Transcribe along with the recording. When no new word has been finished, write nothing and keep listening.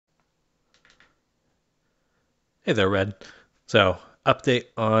Hey there, Red. So, update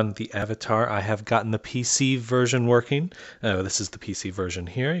on the avatar. I have gotten the PC version working. This is the PC version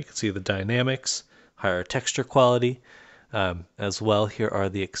here. You can see the dynamics, higher texture quality. As well, here are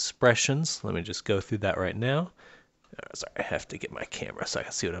the expressions. Let me just go through that right now. Sorry, I have to get my camera so I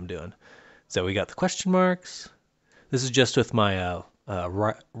can see what I'm doing. So we got the question marks. This is just with my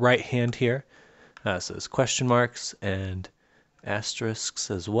right hand here. So there's question marks and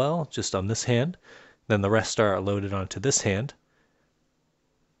asterisks as well, just on this hand. Then the rest are loaded onto this hand.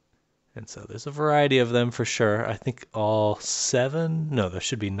 And so there's a variety of them for sure. I think all 7, no, there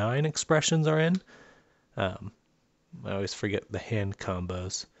should be 9 expressions are in. I always forget the hand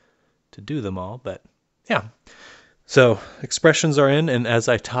combos to do them all, but yeah. So expressions are in, and as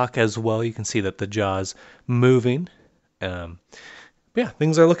I talk as well, you can see that the jaw's moving. Yeah,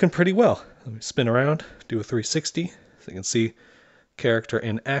 things are looking pretty well. Let me spin around, do a 360, so you can see character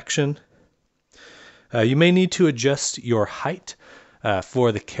in action. You may need to adjust your height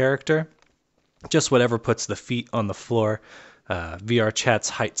for the character, just whatever puts the feet on the floor. VR Chat's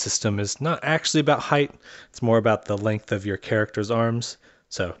height system is not actually about height, it's more about the length of your character's arms.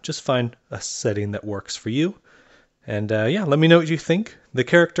 So just find a setting that works for you. And yeah, let me know what you think. The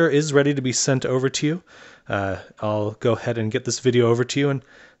character is ready to be sent over to you. I'll go ahead and get this video over to you and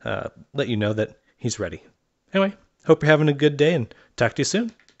let you know that he's ready. Anyway, hope you're having a good day and talk to you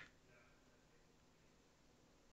soon.